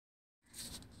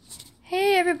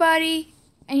everybody,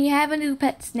 and you have a new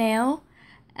pet snail.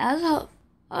 I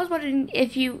was wondering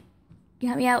if you can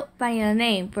help me out finding a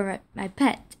name for my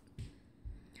pet.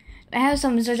 I have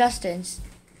some suggestions.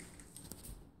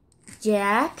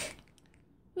 Jack.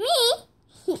 Me?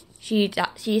 She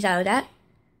thought of that.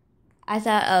 I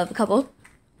thought of a couple.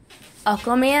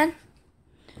 Aquaman.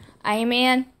 Iron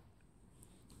Man.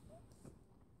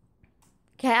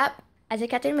 Cap. I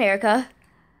said Captain America.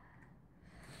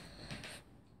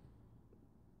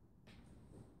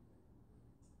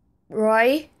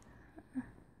 Roy.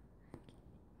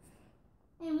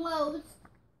 And Rose.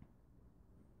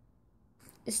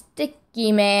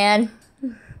 Sticky Man.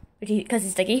 Because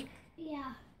he's sticky.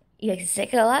 Yeah. He likes to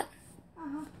stick it a lot.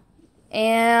 Uh-huh.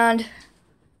 And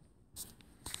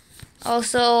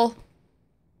also,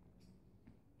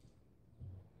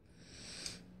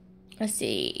 let's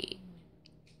see.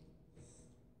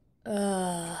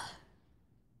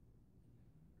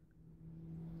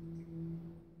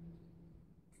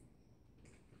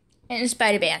 And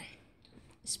Spider-Man.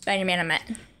 Spider-Man I meant.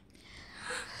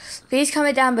 Please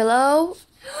comment down below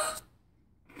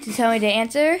to tell me the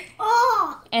answer.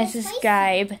 Oh! And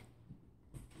subscribe.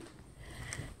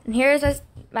 And here's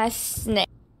my snail.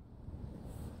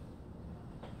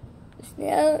 The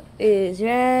snail is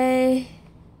right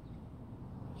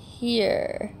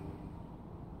here.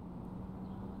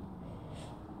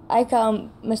 I call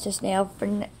him Mr. Snail for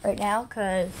right now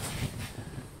because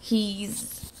he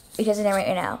doesn't have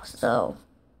right now. So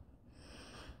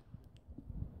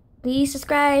please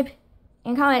subscribe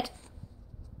and comment.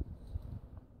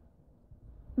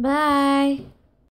 Bye.